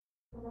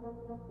Good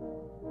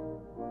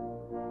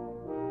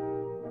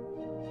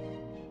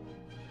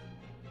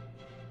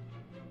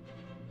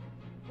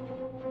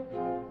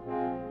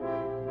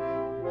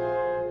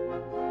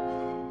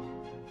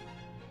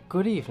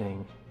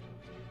evening.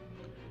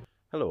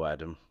 Hello,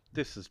 Adam.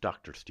 This is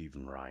Dr.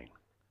 Stephen Ryan.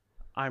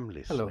 I'm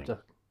Hello, listening.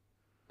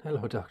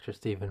 Hello, Dr.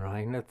 Stephen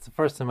Ryan. That's the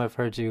first time I've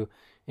heard you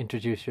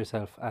introduce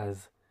yourself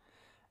as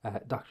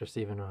Dr.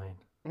 Stephen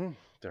Ryan.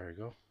 There you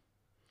go.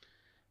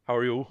 How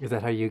are you? Is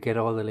that how you get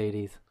all the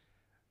ladies?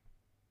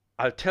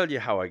 I'll tell you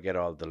how I get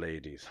all the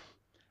ladies.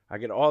 I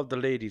get all the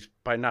ladies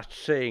by not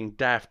saying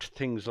daft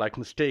things like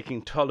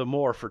mistaking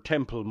Tullamore for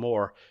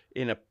Templemore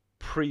in a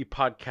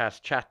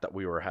pre-podcast chat that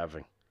we were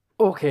having.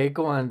 Okay,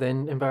 go on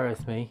then.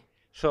 Embarrass me.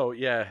 So,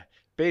 yeah,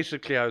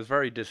 basically I was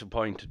very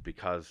disappointed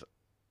because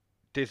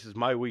this is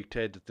my week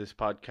to edit this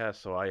podcast,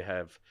 so I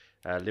have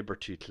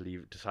liberty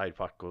to decide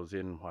what goes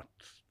in, what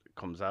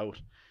comes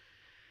out.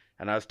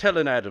 And I was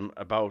telling Adam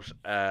about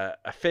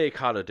a fake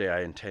holiday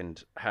I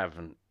intend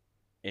having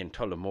in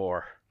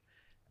Tullamore,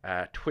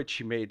 to which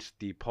he made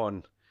the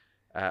pun,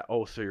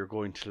 oh, so you're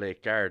going to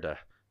Lake Garda.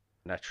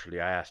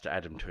 Naturally, I asked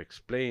Adam to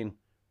explain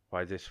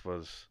why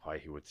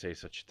he would say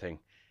such a thing.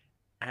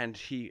 And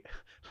he,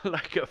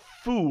 like a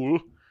fool,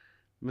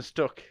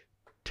 mistook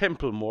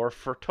Templemore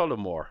for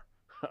Tullamore.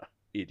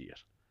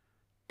 Idiot.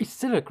 It's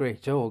still a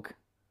great joke.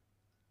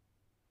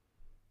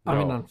 No. I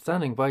mean, I'm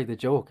standing by the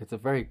joke. It's a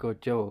very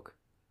good joke.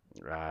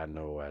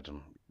 No,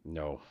 Adam.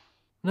 No.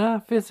 Nah,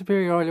 feel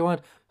superior all you want.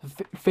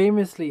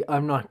 Famously,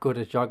 I'm not good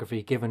at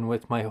geography, given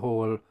with my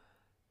whole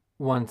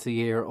once a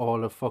year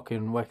all of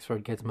fucking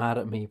Wexford gets mad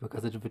at me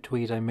because of a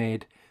tweet I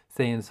made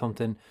saying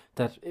something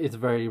that is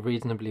very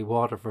reasonably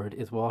Waterford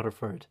is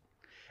Waterford.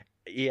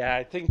 Yeah,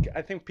 I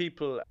think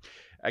people,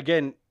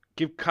 again,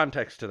 give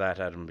context to that,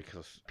 Adam,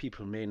 because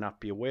people may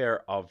not be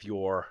aware of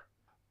your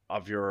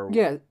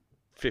Yeah,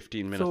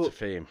 15 minutes of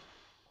fame.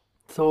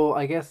 So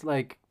I guess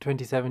like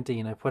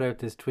 2017, I put out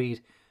this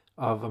tweet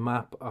of a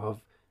map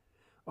of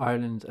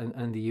Ireland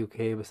and the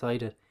UK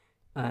beside it,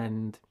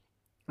 and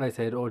I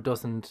said, "Oh,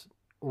 doesn't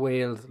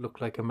Wales look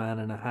like a man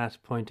in a hat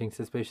pointing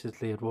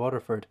suspiciously at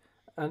Waterford?"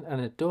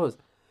 And it does,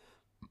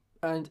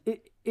 and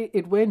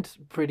it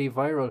went pretty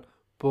viral.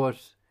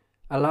 But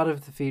a lot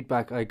of the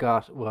feedback I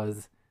got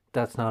was,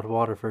 "That's not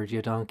Waterford,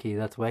 you donkey.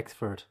 That's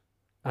Wexford."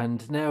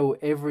 And now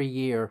every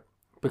year,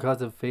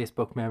 because of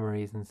Facebook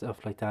memories and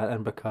stuff like that,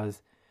 and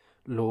because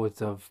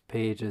loads of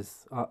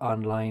pages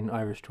online,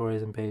 Irish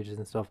tourism pages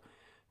and stuff,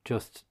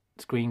 just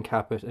screen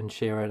cap it and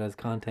share it as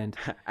content.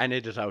 And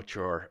edit out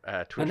your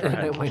Twitter and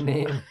handle. my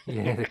name,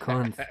 yeah, the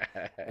cunts.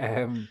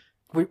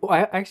 I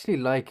actually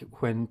like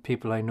when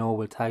people I know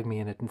will tag me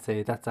in it and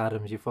say, "That's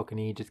Adams, you fucking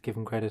E, just give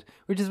him credit,"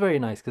 which is very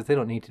nice because they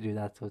don't need to do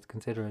that, so it's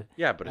considerate.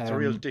 Yeah, but it's a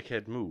real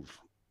dickhead move.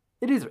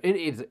 It is a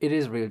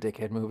real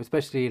dickhead move,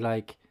 especially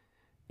like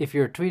if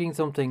you're tweeting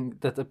something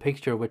that's a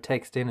picture with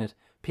text in it.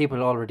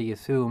 People already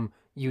assume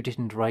you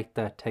didn't write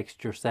that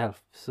text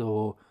yourself,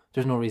 so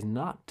there's no reason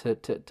not to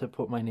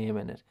put my name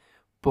in it.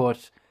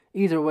 But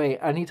either way,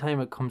 anytime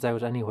it comes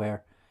out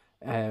anywhere,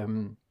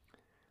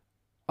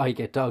 I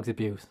get dogs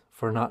abuse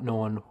for not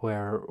knowing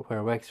where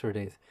Wexford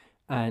is,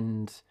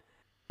 and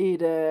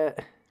it.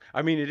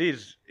 I mean, it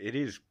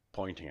is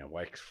pointing at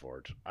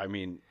Wexford. I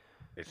mean,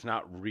 it's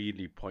not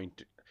really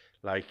pointing.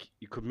 Like,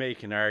 you could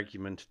make an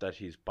argument that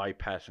he's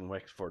bypassing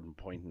Wexford and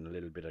pointing a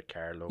little bit at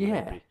Carlow,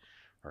 Yeah. maybe.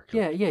 Or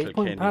Yeah, he's pointing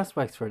Kilkenny. past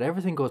Wexford.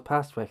 Everything goes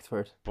past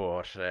Wexford.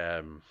 But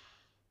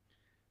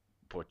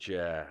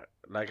yeah,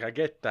 like, I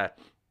get that.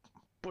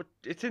 But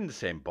it's in the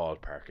same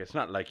ballpark. It's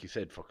not like you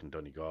said fucking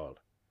Donegal.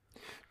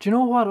 Do you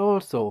know what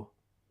also?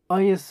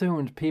 I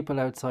assumed people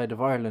outside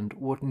of Ireland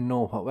wouldn't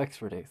know what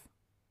Wexford is.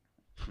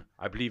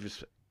 I believe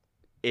it's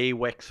a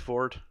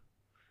Wexford.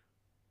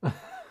 But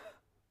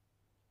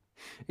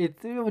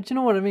you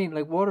know what I mean?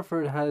 Like,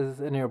 Waterford has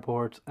an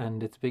airport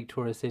and it's a big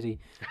tourist city.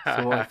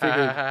 So I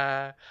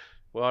figured...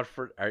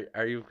 Waterford,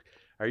 are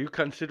you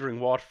considering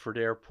Waterford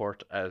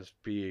Airport as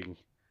being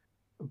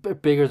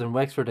bigger than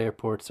Wexford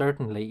Airport,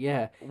 certainly,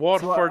 yeah.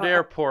 Waterford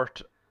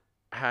Airport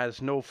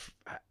has no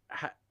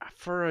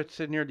for it's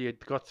nearly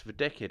the guts of a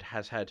decade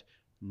has had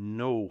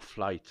no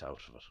flights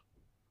out of it.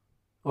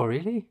 Oh,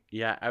 really?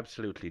 Yeah,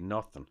 absolutely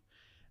nothing.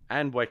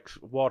 And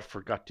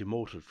Waterford got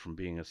demoted from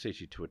being a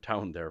city to a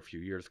town there a few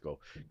years ago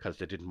because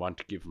they didn't want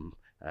to give them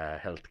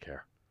health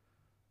care.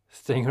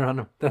 Stinger on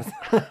him. That's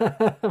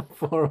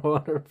for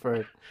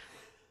Waterford.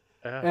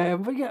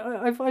 But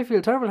yeah, I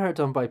feel terrible hard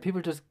done by.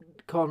 People just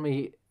call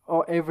me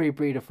every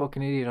breed of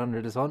fucking idiot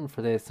under the sun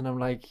for this, and I'm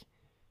like,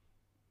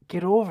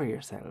 get over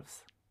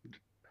yourselves.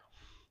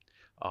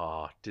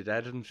 Oh, did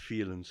Adam's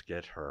feelings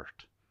get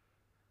hurt?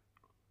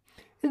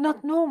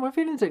 No, my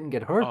feelings didn't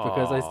get hurt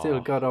because I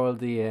still got all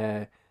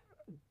the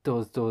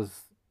those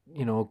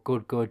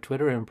good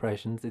Twitter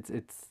impressions.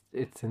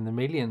 It's in the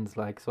millions,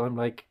 like, so I'm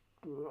like,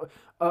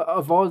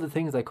 of all the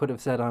things I could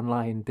have said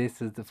online,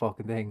 this is the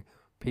fucking thing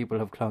people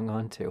have clung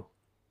on to.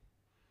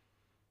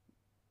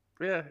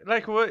 Yeah,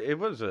 like, it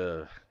was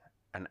an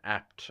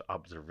apt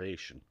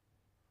observation.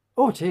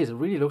 Oh, jeez, it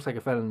really looks like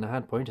a fella in the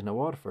hand pointing at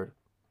Waterford.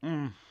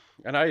 Mm.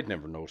 And I had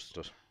never noticed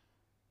it.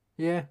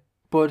 Yeah,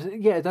 but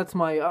yeah, that's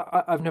my.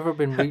 I've never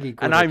been really And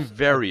good I'm at.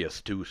 very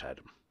astute at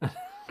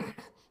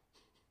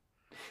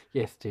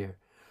Yes, dear.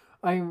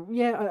 I'm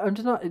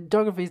just not.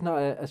 Geography's not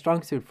a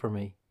strong suit for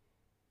me.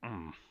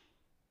 him.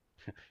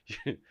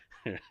 Mm.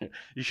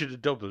 You should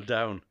have doubled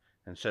down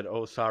and said,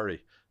 "Oh,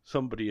 sorry,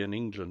 somebody in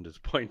England is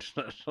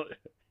pointing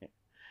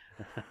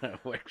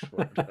at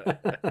Wexford."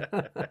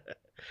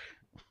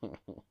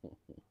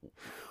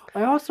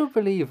 I also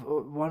believe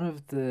one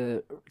of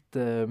the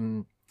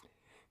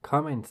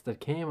comments that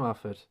came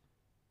off it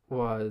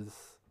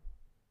was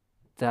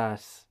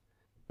that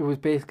it was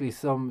basically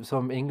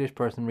some English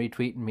person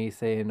retweeting me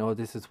saying, "Oh,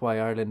 this is why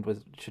Ireland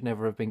was should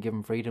never have been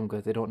given freedom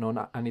because they don't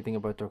know anything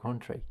about their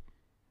country."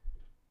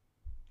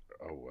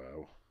 Oh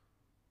wow.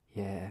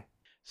 Yeah.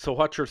 So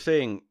what you're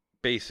saying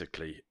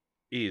basically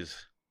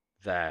is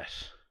that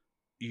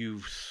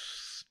you've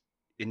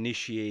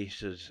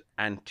initiated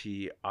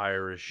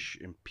anti-Irish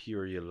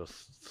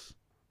imperialists.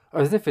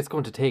 As if it's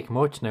going to take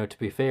much now. To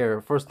be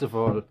fair, first of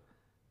all,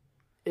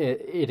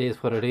 it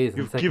is what it is,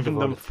 and You've second given of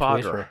all, them it's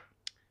fodder.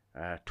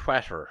 Twitter.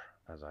 Twatter,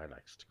 as I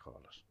like to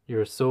call it.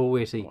 You're so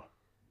witty.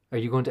 Are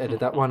you going to edit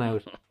that one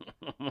out?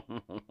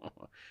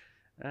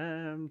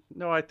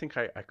 No, I think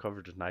I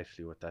covered it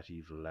nicely with that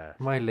evil laugh.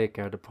 My Lake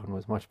Garda pun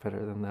was much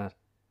better than that.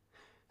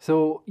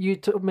 So you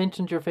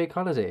mentioned your fake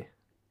holiday.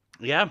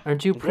 Yeah,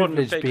 Aren't you I'm going on a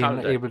privileged fake being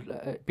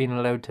holiday. being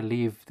allowed to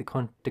leave the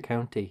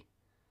county?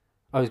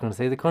 I was going to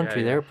say the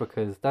country Yeah. there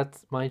because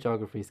that's my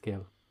geography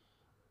skill.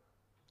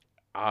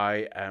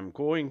 I am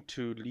going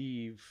to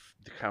leave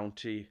the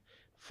county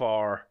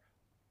for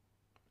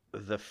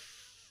the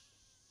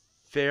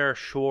fair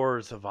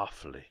shores of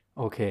Offaly.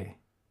 Okay.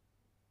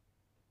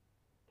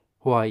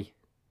 Why?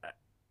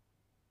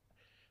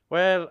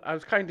 Well, I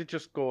was kind of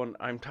just going,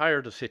 I'm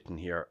tired of sitting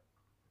here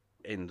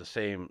in the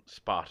same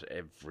spot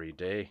every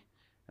day.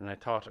 And I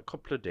thought a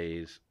couple of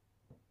days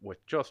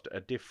with just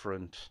a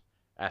different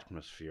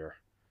atmosphere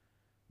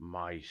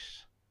might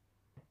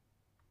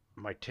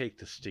take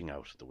the sting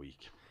out of the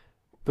week.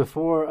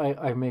 Before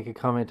I make a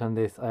comment on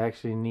this, I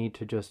actually need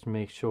to just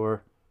make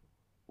sure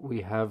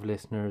we have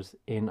listeners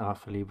in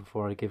Offaly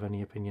before I give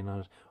any opinion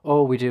on it.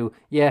 Oh, we do.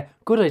 Yeah,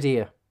 good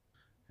idea.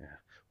 Yeah.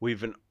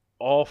 We've an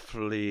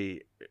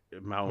awfully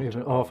amount We have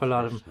an awful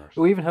lot of listeners.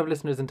 them. We even have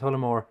listeners in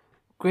Tullamore.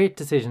 Great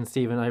decision,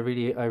 Stephen. I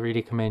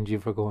really commend you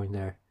for going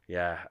there.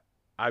 Yeah,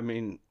 I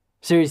mean,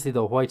 Seriously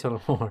though, why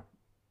Tullamore?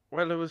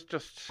 well, it was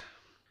just,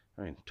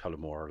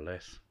 Tullamore or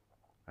less.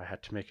 I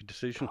had to make a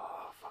decision.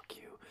 Oh, fuck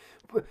you.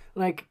 But,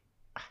 like,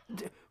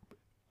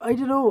 I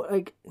don't know,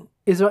 like,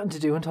 is there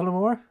anything to do in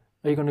Tullamore?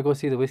 Are you going to go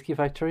see the whiskey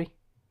factory?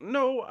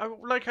 No, I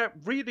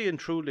really and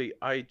truly,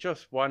 I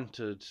just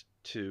wanted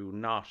to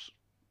not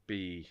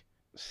be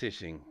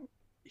sitting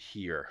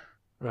here.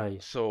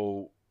 Right.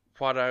 So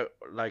what I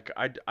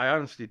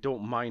honestly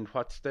don't mind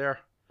what's there.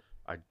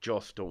 I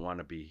just don't want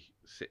to be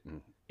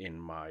sitting in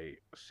my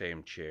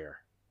same chair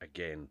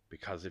again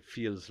because it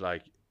feels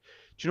like,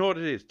 do you know what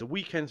it is? The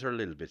weekends are a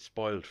little bit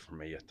spoiled for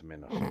me at the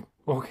minute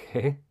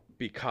Okay.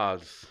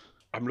 because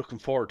I'm looking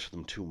forward to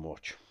them too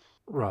much.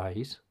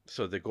 Right.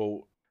 So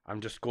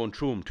I'm just going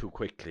through them too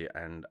quickly,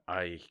 and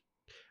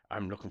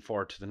I'm looking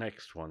forward to the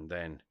next one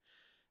then,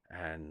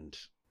 and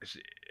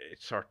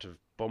it's sort of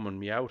bumming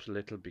me out a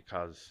little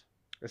because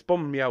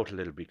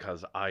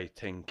I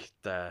think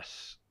that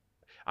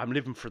I'm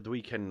living for the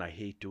weekend and I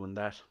hate doing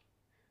that.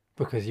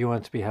 Because you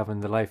want to be having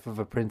the life of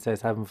a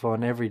princess, having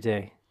fun every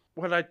day.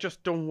 Well, I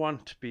just don't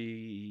want to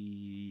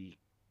be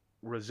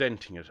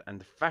resenting it, and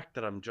the fact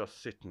that I'm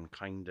just sitting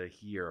kind of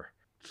here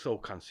so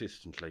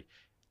consistently,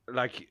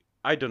 like,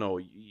 I don't know,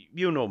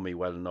 you know me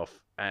well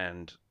enough,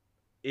 and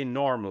in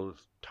normal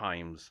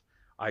times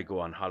I go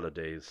on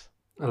holidays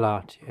A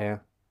lot, yeah.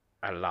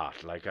 a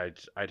lot. Like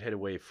I'd head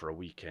away for a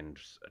weekend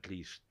at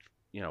least,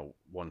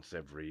 once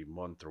every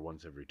month or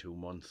once every 2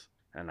 months,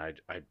 and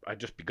I'd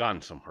just be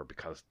gone somewhere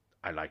because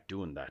I like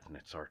doing that, and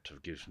it sort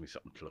of gives me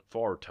something to look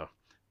forward to.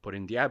 But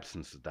in the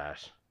absence of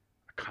that,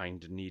 I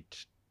kind of need to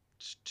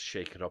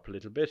shake it up a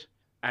little bit.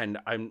 And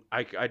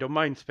I don't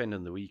mind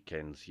spending the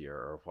weekends here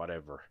or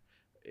whatever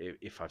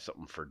if I've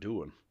something for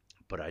doing.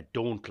 But I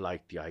don't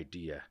like the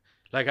idea.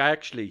 Like I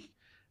actually,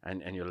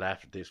 and you'll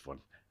laugh at this one.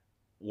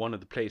 One of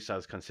the places I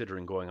was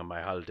considering going on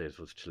my holidays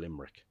was to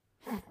Limerick.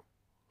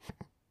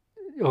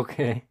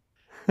 Okay.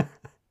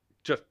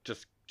 Just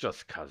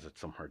because it's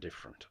somewhere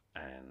different,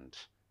 and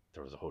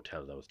there was a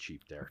hotel that was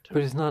cheap there too.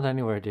 But it's not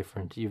anywhere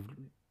different.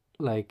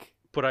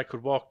 But I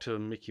could walk to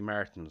Mickey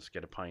Martin's,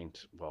 get a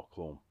pint, walk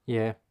home.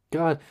 Yeah.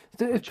 God,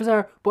 it's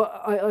bizarre. But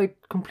I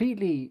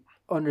completely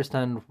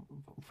understand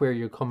where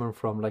you're coming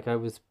from. Like, I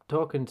was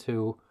talking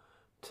to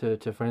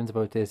friends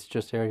about this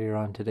just earlier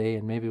on today,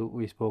 and maybe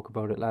we spoke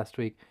about it last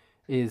week,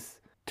 is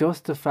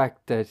just the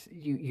fact that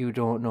you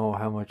don't know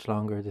how much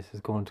longer this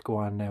is going to go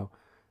on now.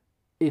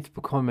 It's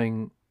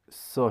becoming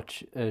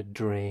such a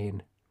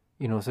drain.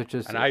 Such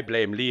as... And I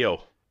blame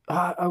Leo.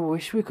 I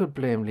wish we could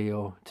blame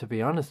Leo, to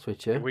be honest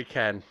with you, We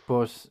can.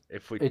 but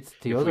If we it's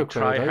the if we other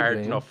try crowd I hard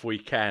blame. enough, we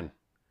can.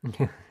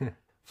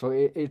 So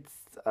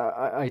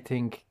I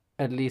think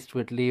at least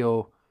with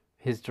Leo,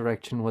 his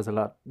direction was a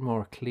lot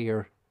more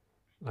clear.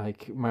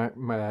 Like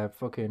my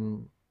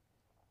fucking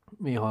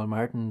Micheál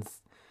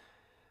Martin's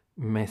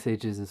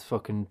message is as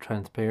fucking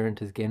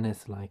transparent as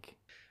Guinness. Like,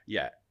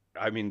 Yeah,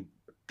 I mean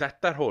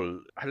that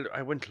whole.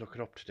 I went to look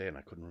it up today and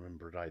I couldn't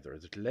remember it either.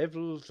 Is it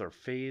levels or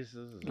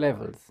phases or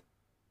levels.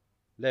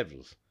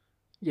 levels?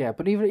 Yeah,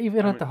 but even I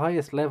at mean, the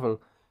highest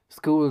level,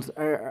 schools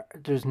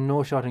there's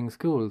no shotting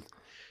schools.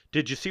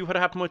 did you see what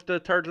happened with the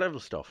third level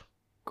stuff?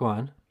 Go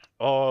on.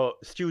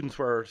 Students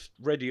were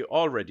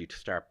all ready to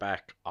start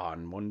back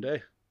on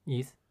Monday,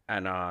 Yes.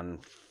 and on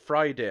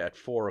Friday at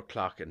 4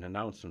 o'clock, an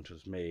announcement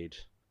was made.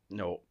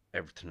 No,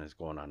 everything is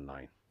going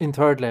online In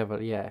third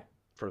level, yeah.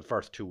 for the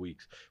first 2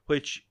 weeks.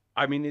 Which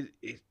I mean,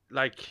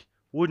 like,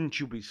 wouldn't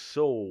you be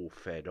so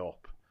fed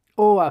up?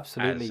 Oh,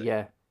 absolutely, As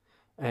yeah.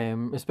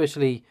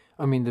 Especially,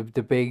 I mean,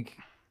 the big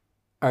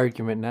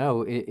argument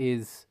now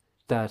is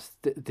that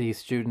these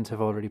students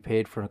have already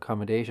paid for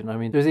accommodation. I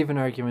mean, there's even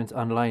arguments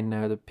online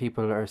now that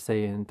people are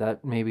saying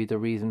that maybe the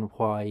reason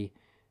why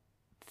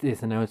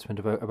this announcement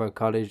about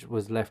college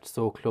was left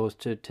so close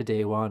to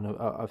day one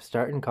of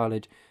starting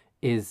college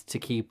is to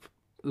keep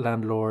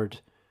landlord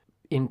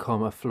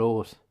income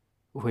afloat,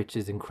 which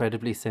is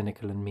incredibly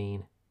cynical and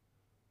mean.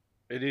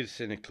 it is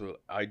cynical.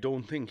 I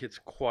don't think it's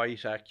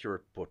quite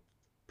accurate, but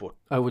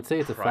I would say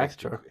it's a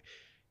Christ, factor.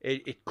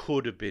 it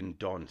could have been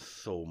done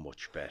so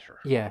much better.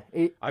 Yeah,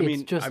 it's I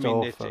just mean,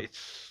 awful.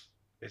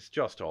 it's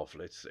just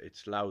awful. It's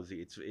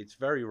lousy. It's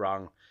very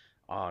wrong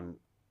on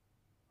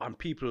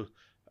people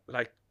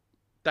like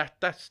that.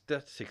 That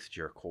 6th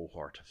year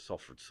cohort have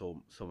suffered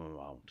some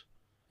amount,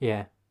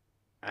 Yeah,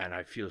 and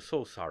I feel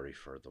so sorry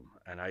for them.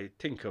 And I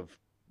think of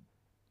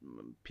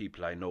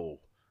people I know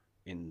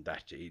in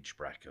that age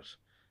bracket,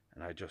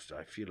 and I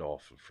feel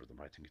awful for them.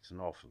 I think it's an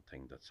awful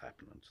thing that's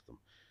happening to them.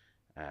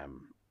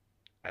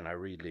 And I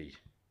really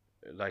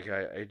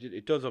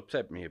it does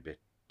upset me a bit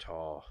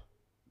to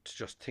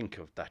just think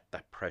of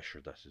that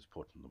pressure that is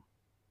put on them.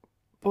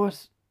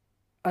 but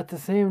at the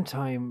same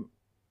time,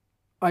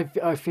 I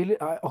feel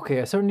it.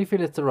 Okay, I certainly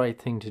feel it's the right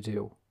thing to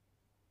do.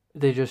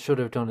 They just should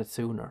have done it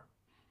sooner.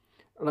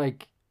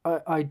 Like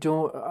I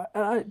don't.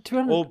 To be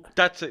honest, Oh,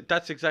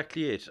 that's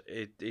exactly it.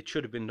 It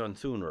should have been done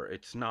sooner.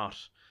 It's not.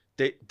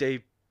 They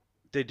they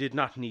they did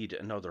not need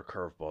another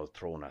curveball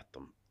thrown at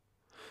them.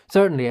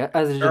 certainly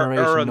as a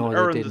generation, no,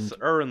 they didn't.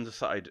 Err on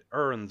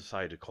the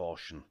side of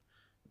caution.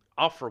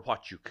 Offer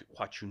what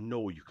you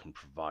know you can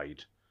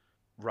provide,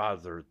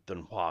 rather than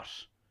what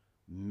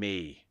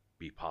may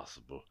be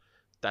possible.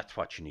 That's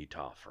what you need to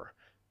offer.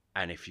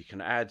 And if you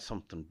can add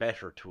something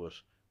better to it,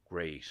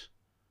 great.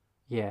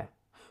 Yeah,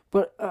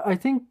 but I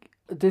think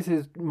this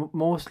is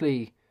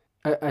mostly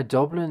a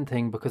Dublin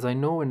thing because I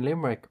know in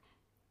Limerick,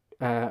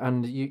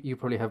 and you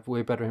probably have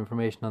way better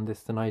information on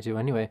this than I do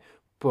anyway.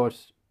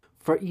 But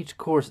for each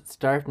course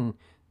starting,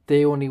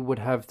 they only would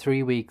have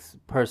 3 weeks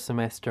per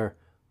semester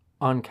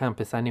on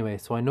campus anyway.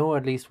 So I know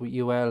at least with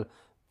UL,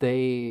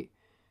 they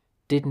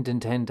didn't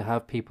intend to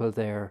have people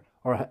there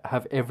or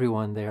have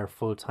everyone there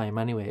full time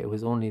anyway. It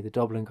was only the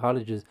Dublin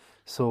colleges.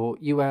 So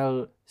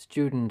UL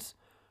students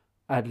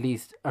at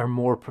least are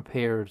more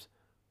prepared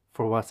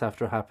for what's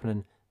after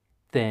happening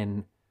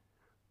than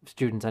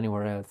students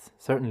anywhere else,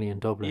 certainly in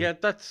Dublin. Yeah,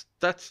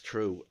 that's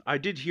true. I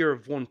did hear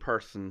of one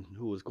person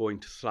who was going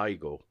to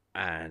Sligo,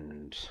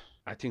 and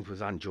I think it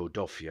was on Joe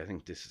Duffy. I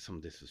think this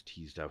was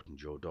teased out in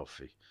Joe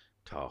Duffy.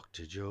 Talk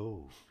to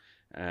Joe.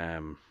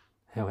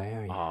 How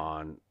are you?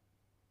 On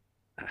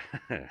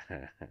Tell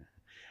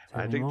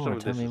I me think some more,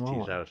 of tell this me was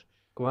teased more. out,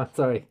 Go on,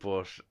 sorry.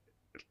 but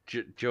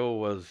Joe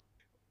was.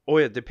 Oh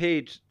yeah, they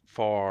paid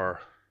for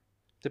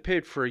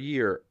a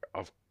year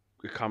of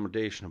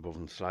accommodation above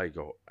in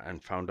Sligo,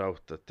 and found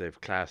out that they've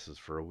classes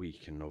for a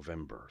week in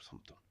November or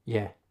something.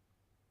 Yeah.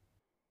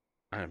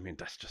 I mean,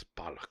 that's just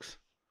bollocks.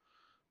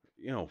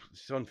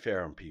 It's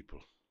unfair on people.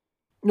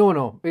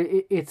 No,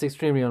 it's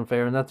extremely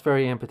unfair, and that's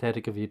very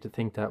empathetic of you to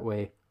think that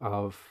way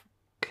of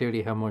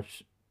clearly how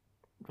much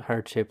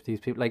hardship these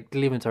people, like, the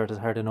Leaving Cert is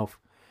hard enough,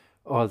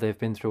 all they've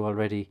been through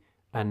already,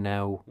 and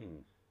now Hmm.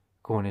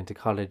 going into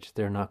college,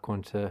 they're not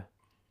going to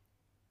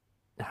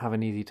have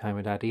an easy time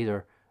with that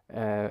either.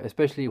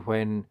 Especially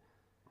when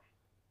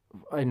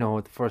I know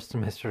the first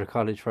semester of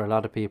college for a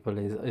lot of people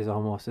is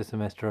almost a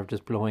semester of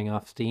just blowing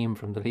off steam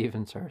from the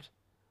Leaving Cert.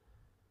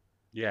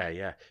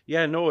 Yeah.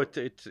 No,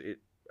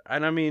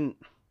 and I mean,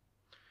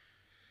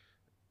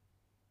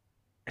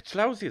 it's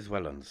lousy as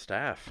well on the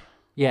staff,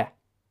 Yeah,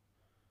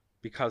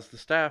 because the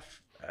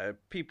staff,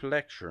 people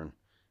lecturing,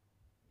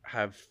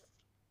 have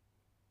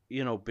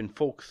been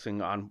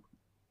focusing on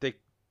they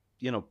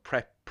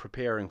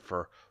preparing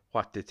for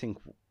what they think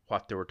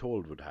what they were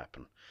told would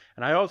happen.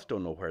 And I also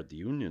don't know where the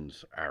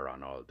unions are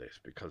on all this,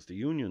 because the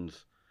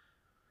unions,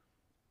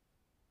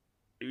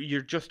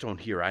 you just don't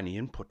hear any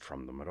input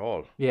from them at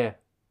all. yeah.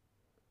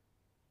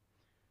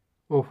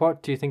 Well,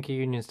 what do you think a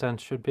union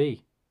stance should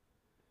be?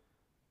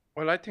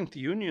 Well, I think the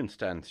union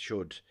stance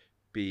should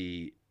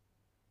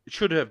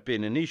have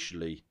been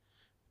initially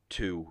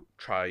to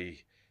try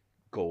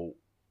go,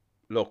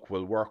 look,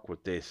 we'll work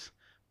with this,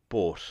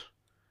 but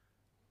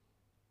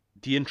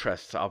the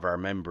interests of our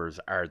members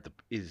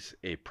is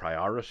a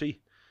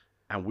priority,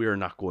 and we're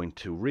not going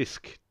to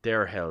risk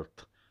their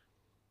health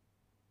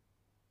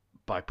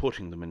by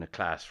putting them in a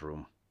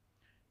classroom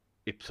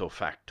ipso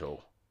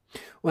facto.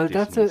 Well, This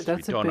that's a needs to be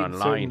that's a done big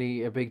online.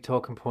 certainly a big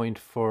talking point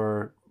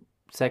for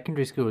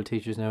secondary school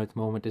teachers now at the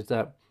moment is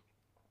that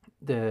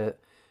the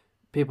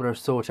people are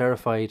so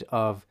terrified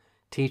of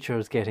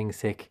teachers getting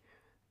sick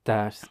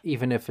that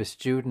even if a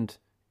student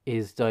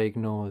is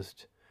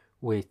diagnosed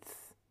with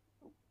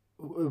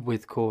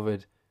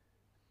COVID,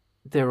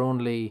 they're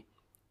only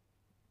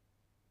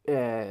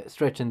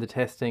stretching the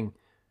testing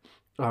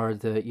or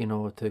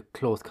the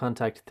close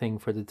contact thing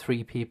for the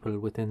 3 people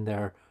within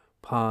their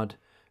pod.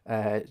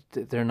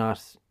 They're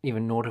not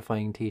even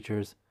notifying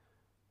teachers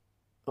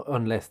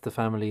unless the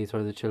families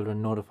or the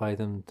children notify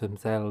them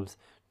themselves.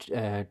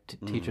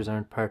 Teachers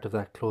aren't part of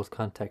that close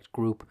contact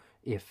group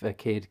if a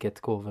kid gets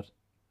COVID,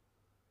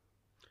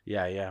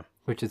 Yeah, yeah.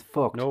 which is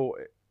fucked. No,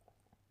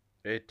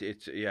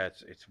 it's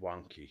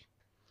wonky.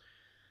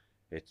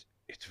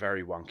 It's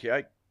very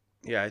wonky.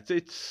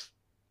 It's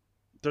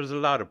there's a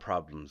lot of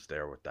problems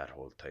there with that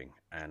whole thing,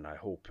 and I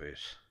hope it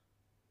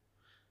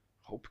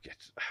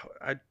gets.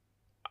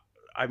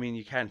 I mean,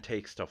 you can't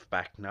take stuff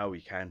back now.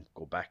 You can't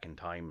go back in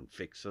time and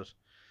fix it.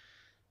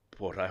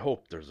 But I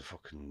hope there's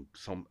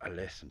a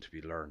lesson to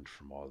be learned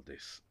from all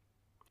this.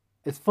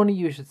 It's funny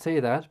you should say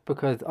that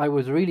because I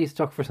was really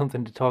stuck for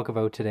something to talk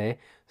about today.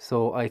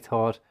 So I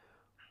thought,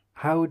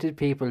 how did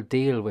people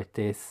deal with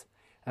this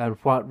and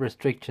what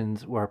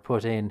restrictions were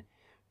put in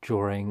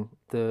during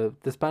the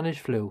Spanish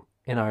flu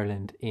in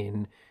Ireland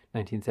in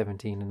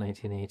 1917 and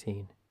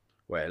 1918?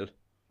 Well,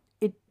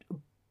 It,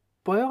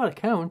 by all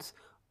accounts,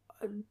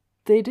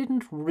 they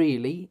didn't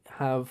really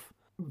have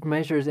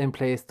measures in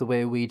place the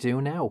way we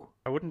do now.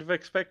 I wouldn't have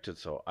expected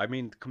so. I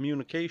mean, the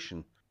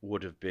communication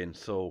would have been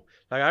so.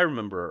 Like I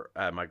remember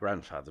my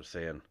grandfather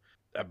saying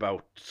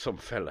about some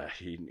fella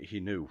he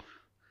knew,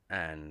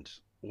 and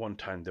one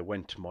time they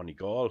went to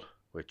Moneygall,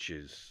 which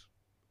is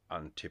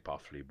on Tip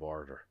Offaly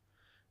border,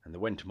 and they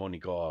went to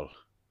Moneygall,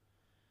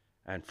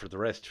 and for the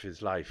rest of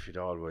his life he'd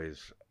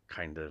always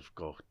kind of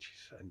go,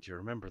 "Geez, and do you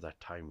remember that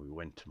time we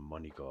went to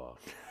Moneygall?"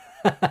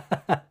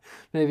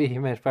 Maybe he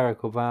met Barack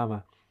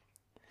Obama.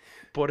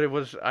 But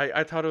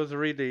I thought it was a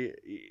really,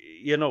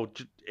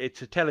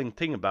 it's a telling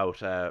thing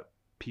about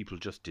people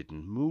just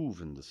didn't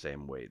move in the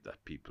same way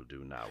that people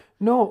do now.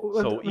 No,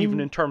 well, So I even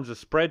mean, in terms of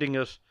spreading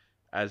it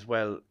as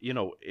well,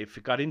 if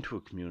it got into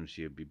a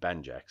community, it'd be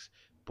banjacks.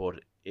 But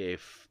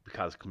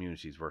because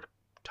communities were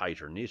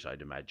tighter knit,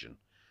 I'd imagine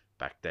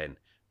back then.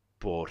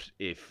 But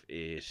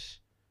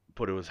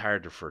but it was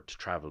harder for it to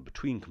travel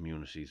between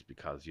communities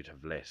because you'd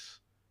have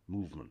less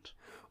movement.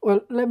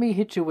 well, let me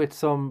hit you with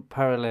some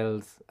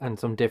parallels and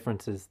some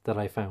differences that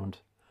I found.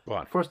 Go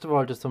on. First of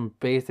all, just some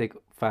basic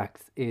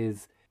facts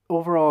is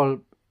overall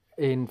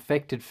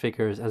infected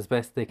figures, as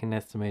best they can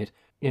estimate,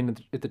 in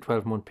the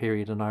 12-month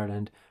period in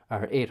Ireland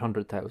are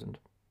 800,000.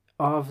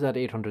 Of that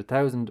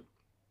 800,000,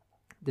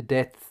 the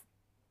death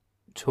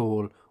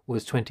toll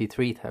was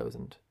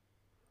 23,000,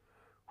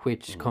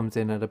 which comes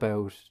in at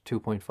about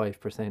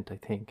 2.5%, I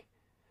think,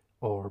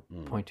 or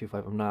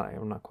 0.25.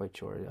 I'm not quite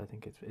sure. I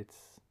think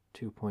it's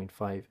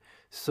 2.5.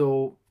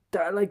 So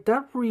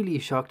that really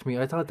shocked me.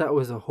 I thought that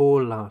was a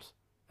whole lot.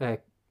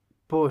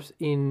 But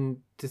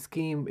in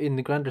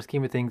the grander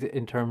scheme of things,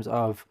 in terms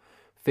of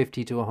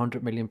 50 to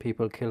 100 million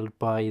people killed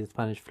by the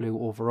Spanish flu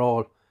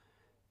overall,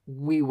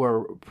 we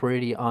were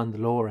pretty on the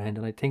lower end.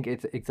 And I think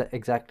it's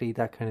exactly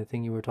that kind of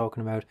thing you were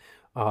talking about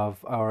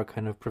of our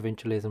kind of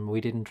provincialism.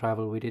 We didn't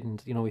travel,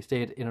 we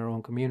stayed in our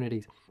own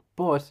communities.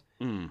 But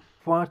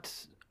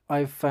what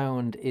I've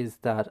found is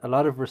that a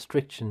lot of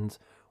restrictions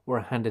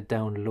were handed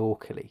down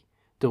locally.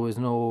 There was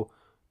no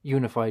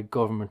unified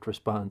government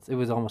response. It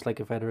was almost like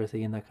a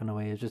federacy in that kind of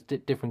way. It's just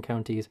different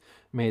counties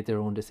made their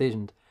own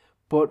decisions.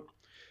 But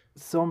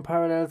some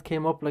parallels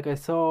came up. Like I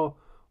saw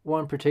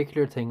one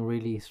particular thing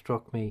really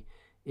struck me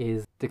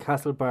is the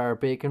Castlebar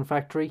Bacon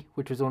Factory,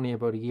 which was only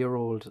about a year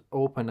old,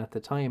 open at the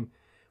time,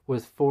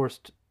 was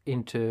forced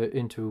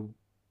into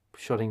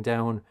shutting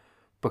down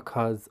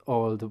because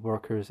all the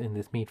workers in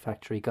this meat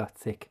factory got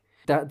sick.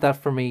 That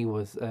for me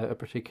was a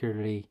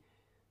particularly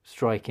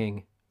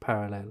striking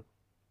parallel.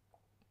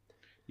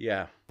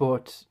 Yeah.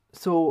 But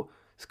so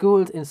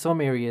schools in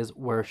some areas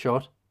were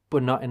shut,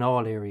 but not in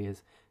all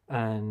areas.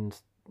 And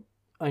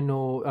I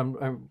know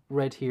I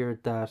read here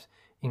that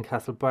in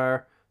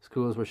Castlebar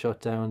schools were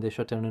shut down. They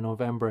shut down in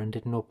November and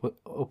didn't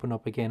open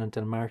up again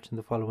until March in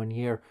the following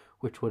year,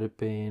 which would have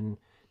been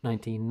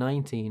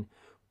 1919.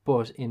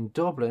 But in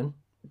Dublin,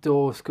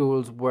 though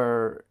schools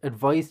were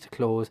advised to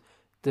close,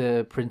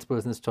 the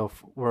principals and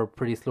stuff were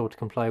pretty slow to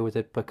comply with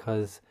it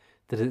because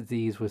the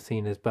disease was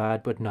seen as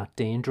bad but not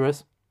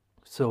dangerous.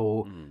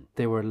 So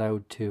they were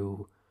allowed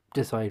to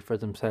decide for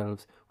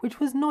themselves, which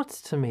was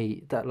nuts to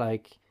me that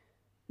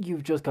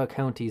you've just got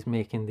counties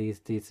making these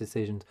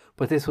decisions.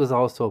 But this was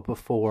also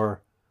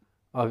before.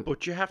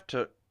 But you have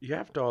to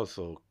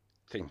also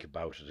think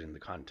about it in the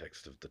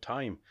context of the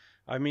time.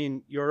 I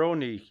mean, you're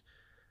only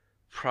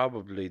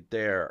probably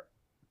there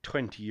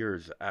 20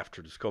 years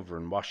after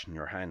discovering washing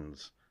your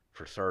hands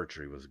for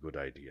surgery was a good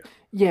idea.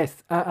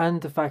 Yes,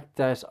 and the fact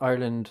that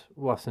Ireland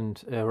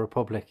wasn't a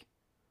republic,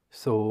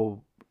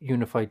 so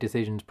unified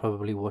decisions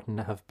probably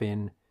wouldn't have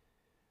been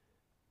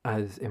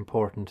as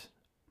important.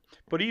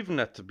 But even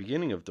at the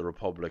beginning of the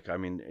Republic, I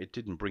mean, it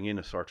didn't bring in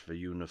a sort of a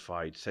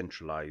unified,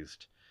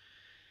 centralized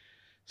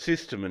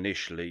system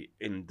initially,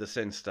 in the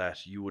sense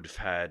that you would have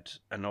had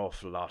an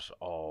awful lot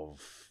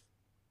of.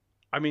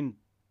 I mean,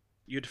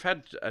 you'd have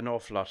had an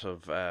awful lot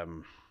of,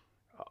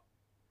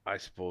 I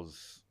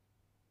suppose,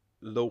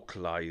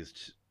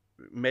 localized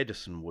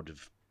medicine would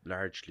have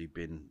largely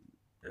been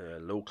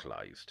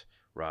localized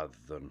rather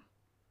than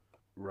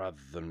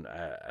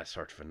a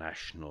sort of a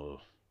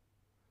national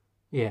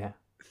Yeah.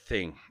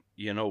 thing.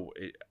 You know,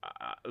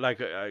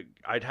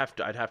 I'd have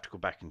to go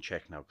back and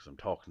check now because I'm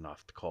talking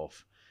off the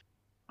cuff.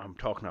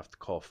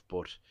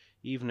 But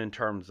even in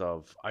terms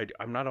of,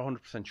 I'm not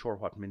 100% sure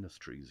what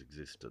ministries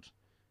existed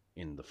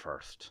in the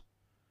first,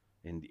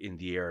 in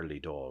the early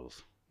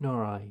dolls.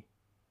 Nor I.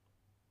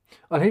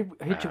 I'll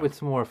hit you with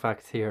some more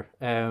facts here.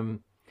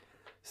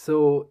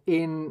 So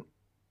in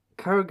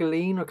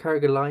Carrigaline or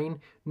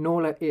Carrigaline,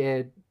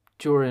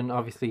 during,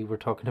 obviously we're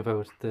talking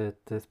about the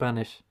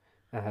Spanish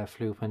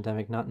flu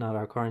pandemic, not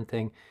our current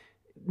thing.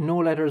 No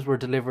letters were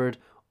delivered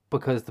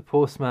because the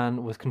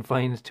postman was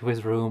confined to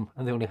his room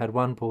and they only had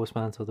one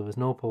postman, so there was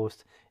no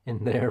post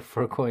in there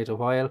for quite a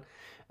while.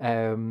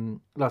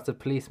 Lots of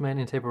policemen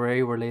in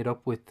Tipperary were laid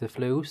up with the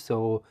flu,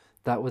 so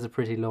that was a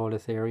pretty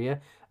lawless area.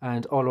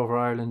 And all over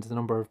Ireland, the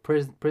number of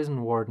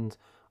prison wardens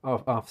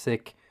off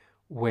sick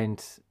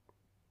went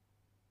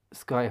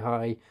sky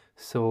high.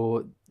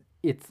 So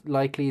it's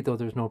likely, though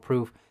there's no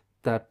proof,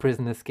 that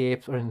prison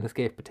escapes or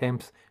escape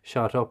attempts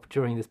shot up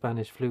during the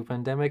Spanish flu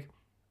pandemic.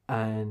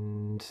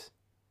 And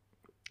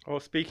oh,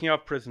 speaking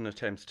of prison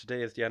attempts,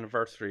 today is the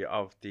anniversary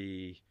of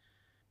the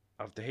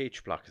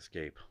H block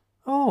escape.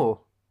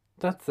 oh,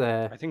 that's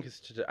I think it's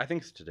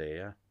today.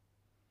 Yeah.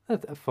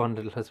 That's a fun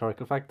little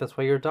historical fact. That's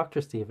why you're a doctor,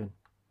 Stephen.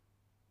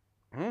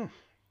 I'm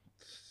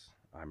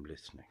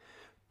listening.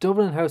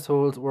 Dublin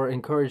households were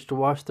encouraged to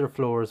wash their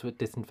floors with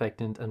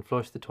disinfectant and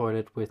flush the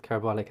toilet with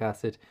carbolic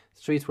acid.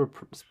 Streets were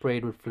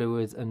sprayed with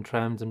fluids and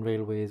trams and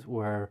railways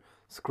were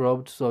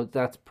scrubbed. So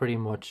that's pretty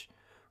much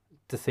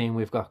the same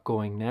we've got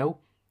going now.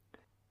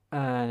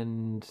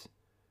 And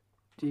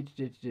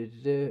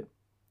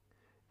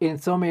in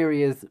some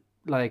areas,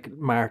 like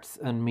marts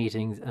and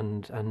meetings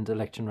and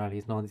election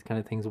rallies and all these kind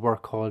of things were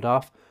called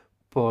off,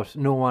 but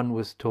no one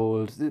was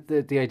told,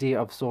 the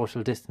idea of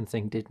social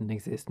distancing didn't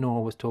exist. No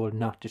one was told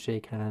not to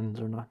shake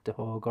hands or not to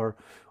hug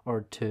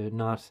or to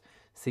not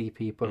see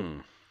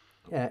people.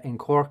 In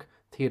Cork,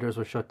 theatres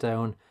were shut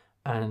down,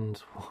 and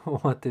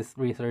what this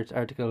research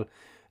article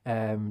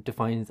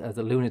defines as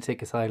a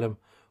lunatic asylum,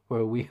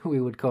 where we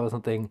would call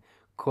something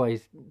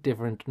quite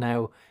different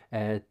now.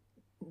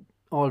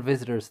 All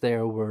visitors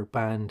there were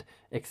banned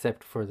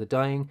except for the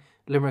dying.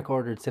 Limerick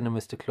ordered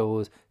cinemas to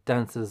close.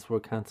 Dances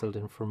were cancelled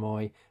in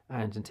Fermoy,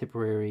 and in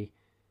Tipperary,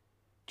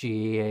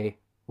 GAA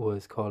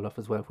was called off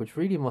as well, which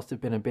really must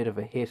have been a bit of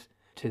a hit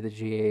to the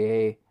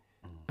GAA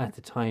at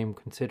the time,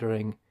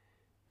 considering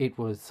it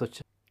was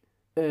such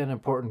an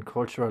important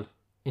cultural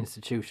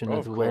institution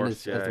as well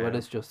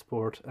as just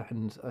sport,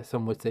 and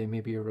some would say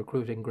maybe a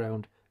recruiting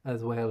ground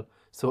as well.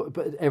 So,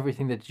 but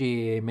everything that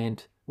GAA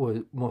meant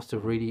must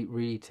have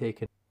really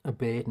taken a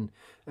beating.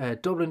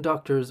 Dublin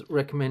doctors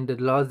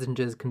recommended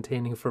lozenges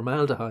containing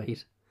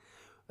formaldehyde,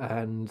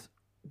 and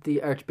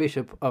the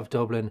Archbishop of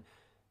Dublin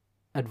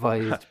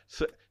advised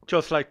so,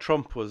 just like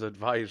Trump was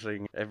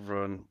advising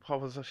everyone.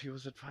 What was it he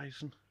was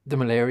advising? the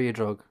malaria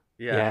drug.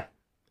 Yeah.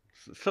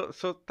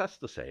 So that's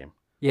the same.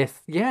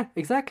 Yes, yeah,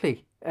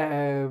 exactly.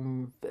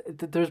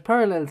 There's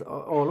parallels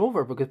all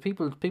over, because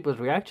people's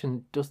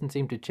reaction doesn't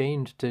seem to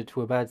change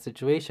to a bad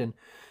situation.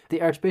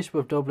 The Archbishop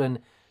of Dublin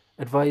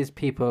advised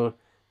people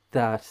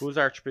that... Who was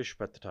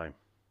Archbishop at the time?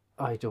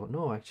 I don't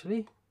know,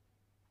 actually.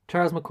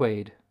 Charles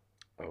McQuaid.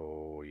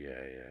 Oh, yeah.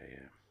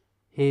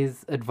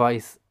 His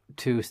advice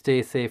to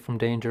stay safe from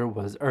danger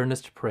was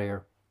earnest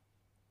prayer.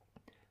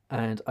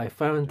 And I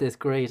found this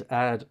great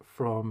ad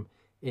from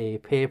a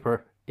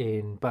paper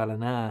in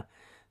Ballina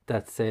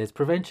that says,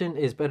 prevention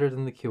is better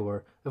than the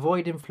cure.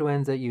 Avoid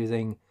influenza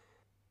using...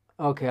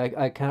 Okay,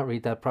 I can't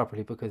read that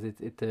properly because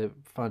the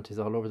font is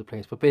all over the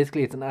place. But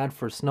basically it's an ad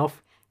for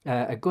snuff.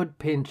 A good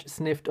pinch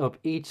sniffed up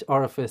each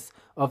orifice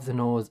of the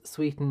nose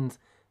sweetens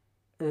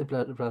blah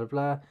blah blah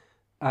blah.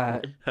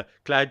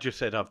 Glad you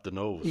said of the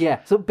nose.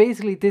 Yeah, so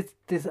basically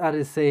this ad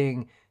is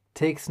saying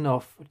take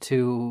snuff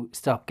to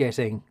stop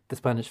getting the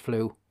Spanish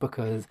flu,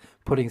 because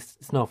putting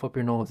snuff up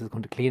your nose is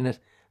going to clean it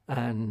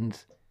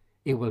and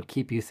it will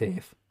keep you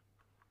safe.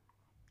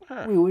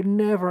 Huh. We would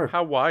never...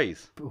 How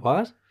wise.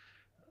 What?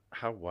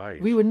 How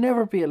wise. We would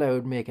never be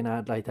allowed to make an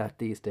ad like that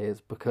these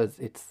days, because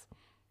it's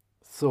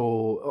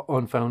so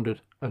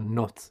unfounded and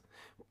nuts.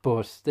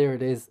 But there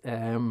it is,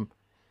 in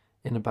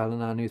a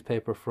Ballina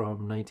newspaper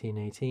from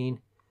 1918.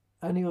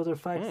 Any other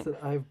facts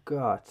that I've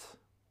got?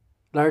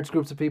 Large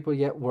groups of people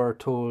yet were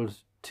told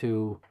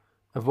to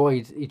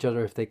avoid each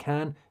other if they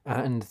can,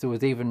 and there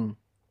was even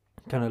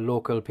kind of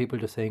local people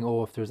just saying,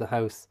 oh, if there's a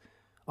house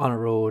on a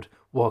road,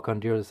 walk on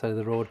the other side of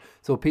the road.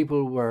 So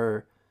people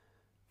were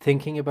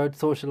thinking about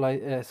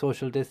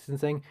social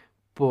distancing,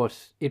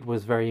 but it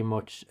was very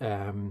much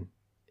an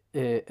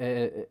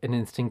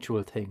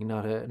instinctual thing,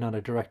 not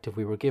a directive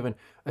we were given.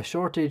 A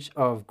shortage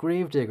of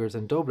gravediggers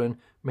in Dublin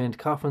meant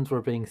coffins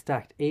were being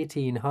stacked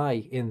 18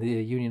 high in the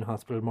Union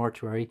Hospital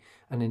mortuary,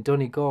 and in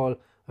Donegal,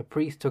 a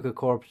priest took a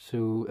corpse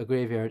to a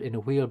graveyard in a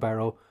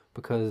wheelbarrow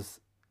because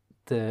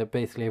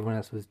basically everyone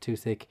else was too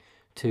sick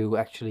to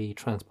actually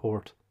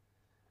transport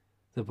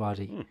the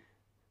body.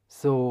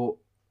 So,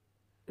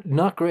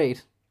 not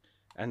great.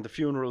 And the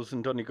funerals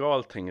in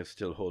Donegal thing is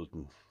still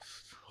holding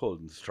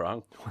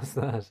strong. What's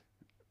that?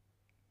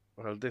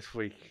 Well, this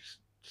week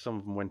some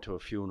of them went to a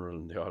funeral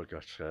and they all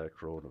got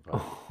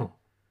coronavirus. Oh.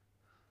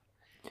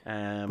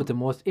 But the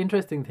most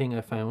interesting thing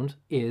I found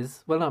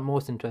is, well, not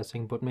most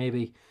interesting, but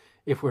maybe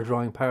if we're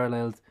drawing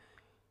parallels,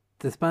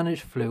 the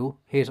Spanish flu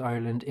hit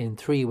Ireland in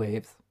 3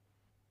 waves.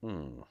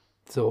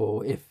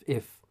 So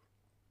if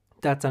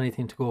that's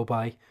anything to go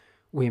by,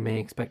 we may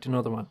expect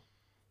another one.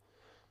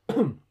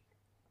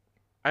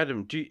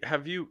 Adam, do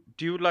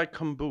you like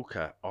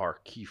kombucha or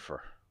kefir?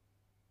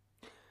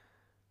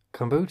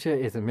 Kombucha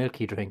is a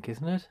milky drink,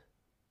 isn't it?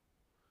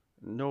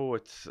 No,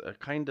 it's a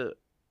kind of.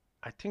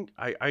 I think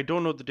I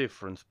don't know the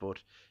difference,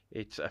 but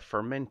it's a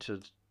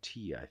fermented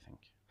tea, I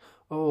think.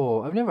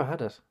 Oh, I've never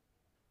had it.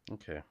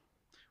 Okay,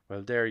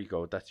 well there you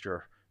go. That's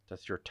your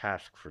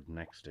task for the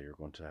next day. You're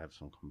going to have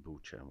some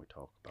kombucha, and we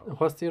talk about it.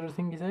 What's the other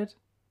thing you said?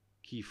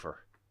 Kefir.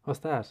 What's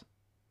that?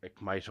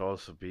 It might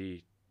also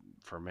be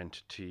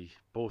fermented tea.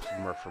 Both of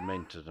them are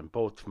fermented, and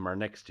both of them are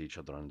next to each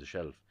other on the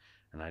shelf,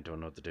 and I don't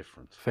know the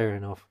difference. Fair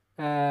enough.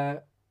 Why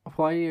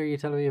are you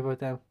telling me about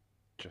them?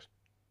 Just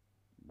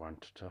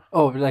wanted to.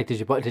 Oh, like did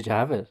you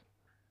have it?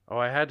 Oh,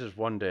 I had it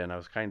one day, and I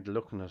was kind of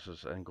looking at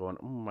it and going,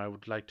 I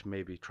would like to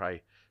maybe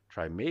try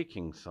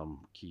making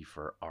some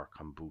kefir or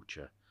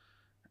kombucha,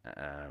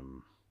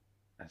 and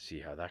see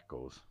how that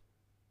goes.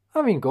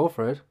 I mean, go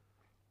for it.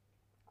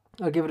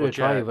 I'll give it a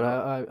try, yeah, but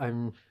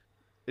I'm.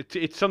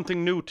 It's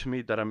something new to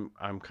me that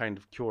I'm kind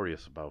of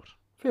curious about.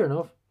 Fair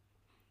enough.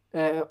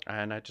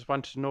 And I just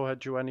wanted to know,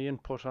 had you any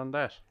input on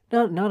that?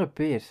 Not a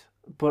bit,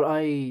 but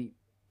I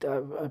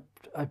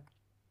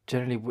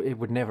generally it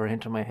would never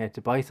enter my head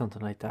to buy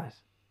something like that.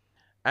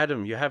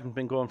 Adam, you haven't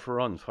been going for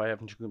runs. Why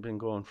haven't you been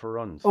going for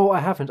runs? Oh, I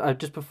haven't. I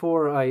just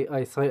before I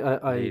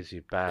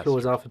Lazy bastard.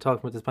 close off and talk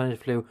about the Spanish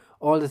flu.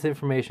 All this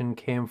information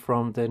came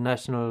from the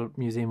National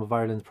Museum of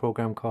Ireland's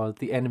program called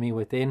 "The Enemy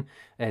Within."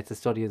 It's a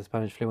study of the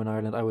Spanish flu in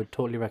Ireland. I would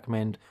totally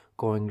recommend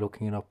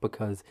looking it up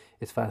because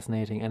it's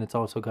fascinating, and it's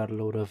also got a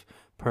load of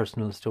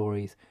personal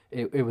stories.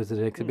 It was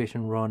an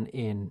exhibition run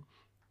in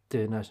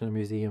the National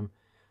Museum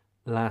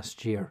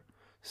last year,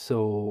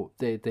 so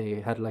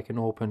they had like an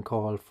open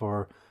call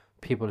for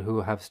people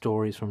who have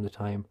stories from the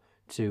time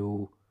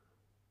to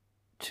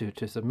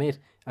submit,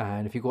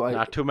 and if you go,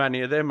 not too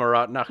many of them are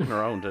out knocking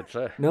around, I'd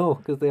say. No,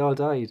 because they all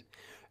died.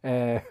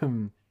 So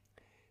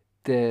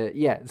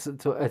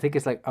I think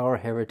it's like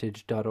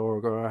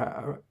ourheritage.org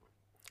or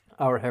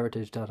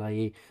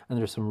ourheritage.ie, and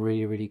there's some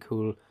really, really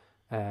cool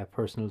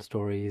personal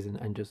stories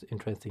and just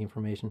interesting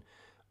information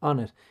on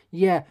it.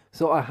 Yeah,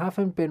 so I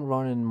haven't been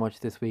running much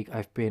this week.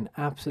 I've been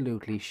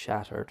absolutely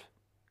shattered.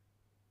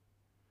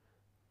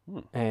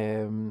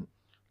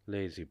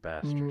 Lazy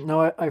bastard.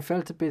 No, I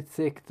felt a bit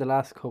sick the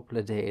last couple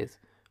of days,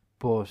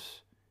 but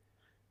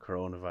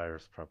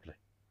coronavirus probably.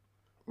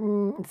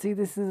 See,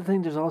 this is the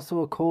thing. There's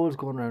also a cold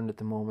going around at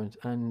the moment,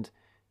 and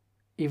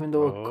even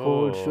though a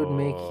cold should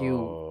make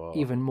you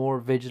even more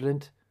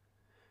vigilant,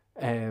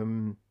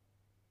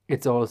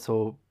 it's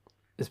also,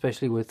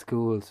 especially with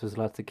schools, there's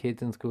lots of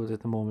kids in schools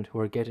at the moment who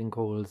are getting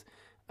colds,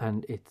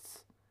 and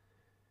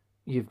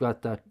you've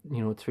got that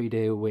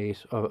 3-day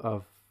wait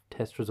of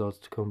test results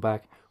to come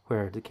back,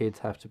 where the kids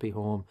have to be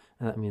home,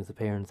 and that means the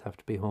parents have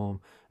to be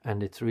home,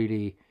 and it's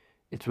really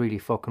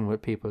fucking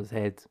with people's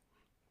heads.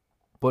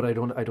 But I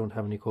don't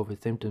have any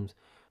COVID symptoms.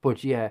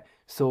 But yeah,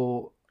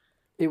 so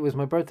it was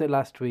my birthday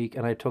last week,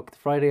 and I took the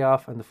Friday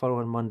off and the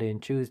following Monday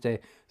and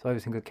Tuesday, so I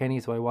was in Kilkenny,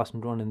 so I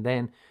wasn't running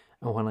then.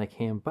 And when I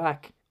came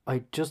back,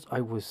 I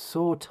was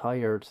so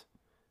tired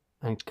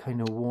and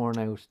kind of worn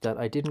out that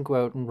I didn't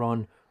go out and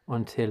run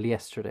until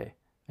yesterday.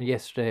 And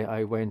yesterday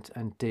I went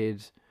and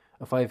did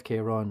a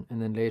 5k run, and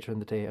then later in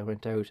the day I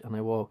went out and I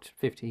walked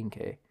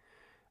 15k,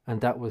 and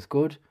that was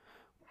good.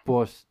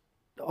 But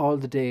all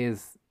the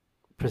days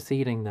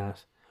preceding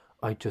that,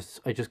 I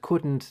just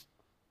couldn't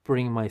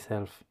bring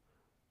myself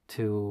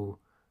to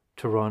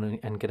run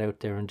and get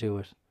out there and do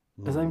it,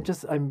 because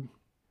I'm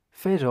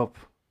fed up,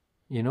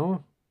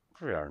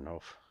 Fair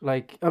enough.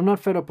 Like, I'm not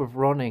fed up of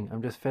running,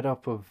 I'm just fed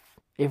up of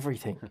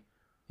everything.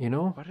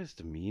 What is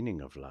the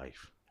meaning of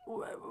life?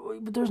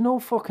 But there's no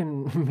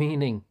fucking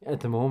meaning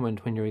at the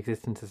moment when your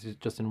existence is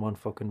just in one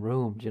fucking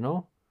room, do you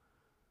know?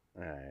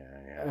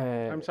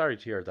 Yeah. I'm sorry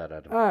to hear that,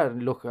 Adam.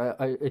 Look,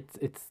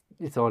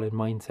 it's all in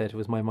mindset. It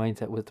was my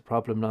mindset was the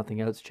problem.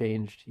 Nothing else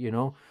changed, you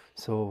know.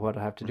 So what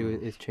I have to do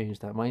is change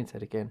that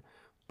mindset again.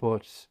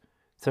 But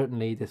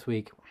certainly this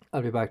week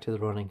I'll be back to the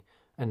running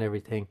and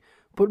everything.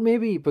 But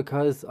maybe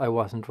because I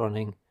wasn't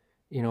running,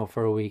 you know,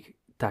 for a week,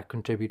 that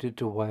contributed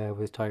to why I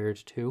was tired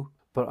too.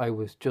 But I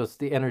was just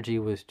the energy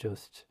was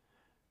just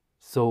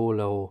so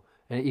low,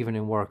 and even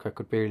in work I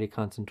could barely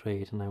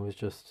concentrate, and I was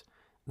just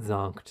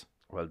zonked.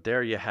 Well,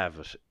 there you have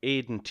it.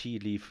 Aidan Tea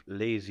Leaf,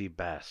 lazy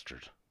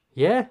bastard.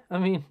 Yeah, I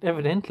mean,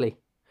 evidently.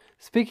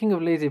 Speaking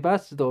of lazy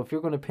bastard, though, if you're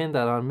going to pin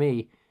that on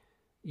me,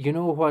 you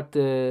know what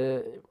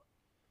you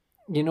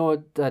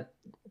know that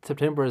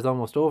September is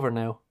almost over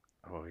now.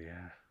 Oh,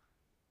 yeah.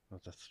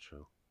 Well, that's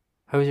true.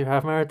 How's your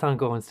half marathon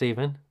going,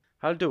 Stephen?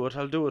 I'll do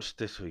it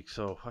this week.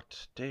 So,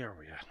 what day are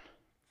we at?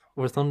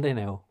 We're Sunday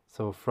now,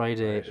 so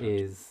Friday Right,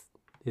 is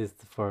the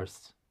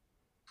first.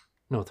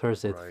 No,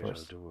 Thursday's Right, the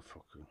first.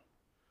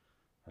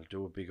 I'll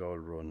do a big old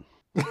run.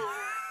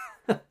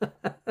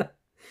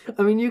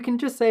 I mean, you can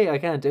just say I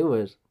can't do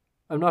it.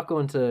 I'm not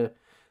going to,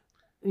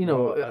 you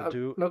know, No,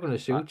 I'm not going to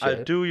shoot you.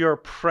 I'll do your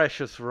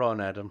precious run,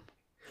 Adam.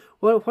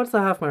 Well, what's the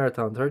half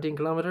marathon? 13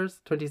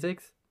 kilometers?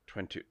 26?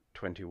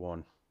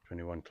 21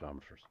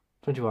 kilometers.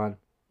 21.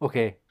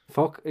 Okay.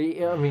 Fuck.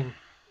 I mean,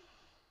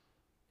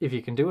 if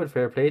you can do it,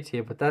 fair play to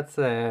you. But that's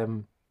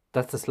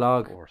the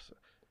slog.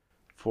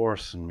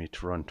 Forcing me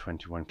to run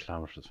 21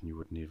 kilometers when you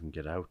wouldn't even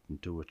get out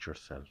and do it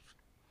yourself.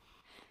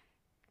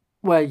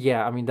 Well,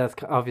 yeah. I mean, that's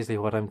obviously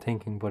what I'm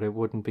thinking. But it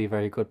wouldn't be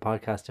very good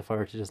podcast if I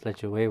were to just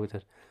let you away with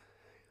it.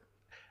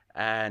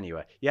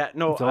 Anyway, yeah,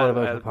 no, It's all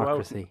about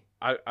hypocrisy.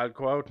 I'll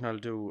go out and I'll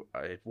do.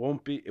 It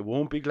won't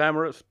be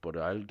glamorous, but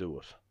I'll do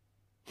it.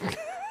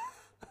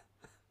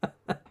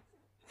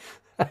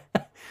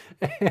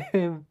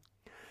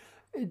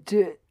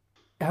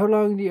 How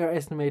long do you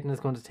estimating it's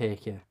going to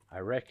take you? I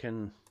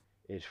reckon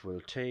it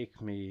will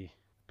take me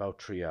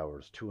about 3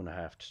 hours,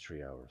 2.5 to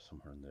 3 hours,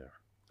 somewhere in there.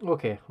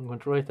 Okay, I'm going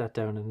to write that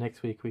down, and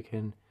next week we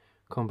can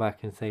come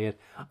back and say it.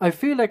 I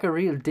feel like a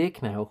real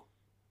dick now,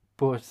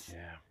 but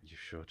yeah, you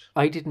should.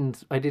 I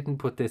didn't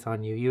put this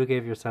on you. You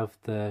gave yourself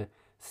the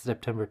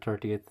September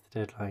 30th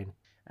deadline.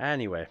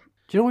 Anyway,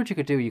 do you know what you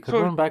could do? You could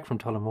run back from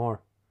Tullamore.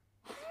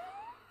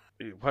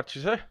 What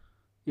you say?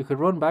 You could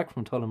run back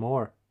from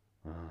Tullamore.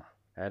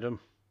 Adam.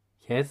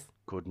 Yes.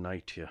 Good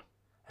night to you.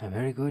 A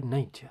very good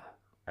night to you.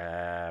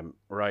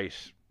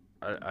 Right.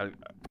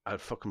 I'll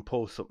fucking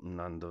post something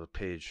on the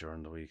page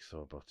during the week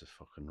about this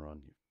fucking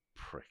run,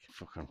 you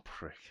fucking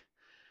prick.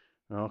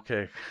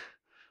 Okay,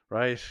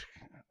 right.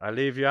 I'll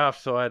leave you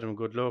off. So Adam,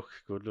 good luck,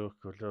 prick.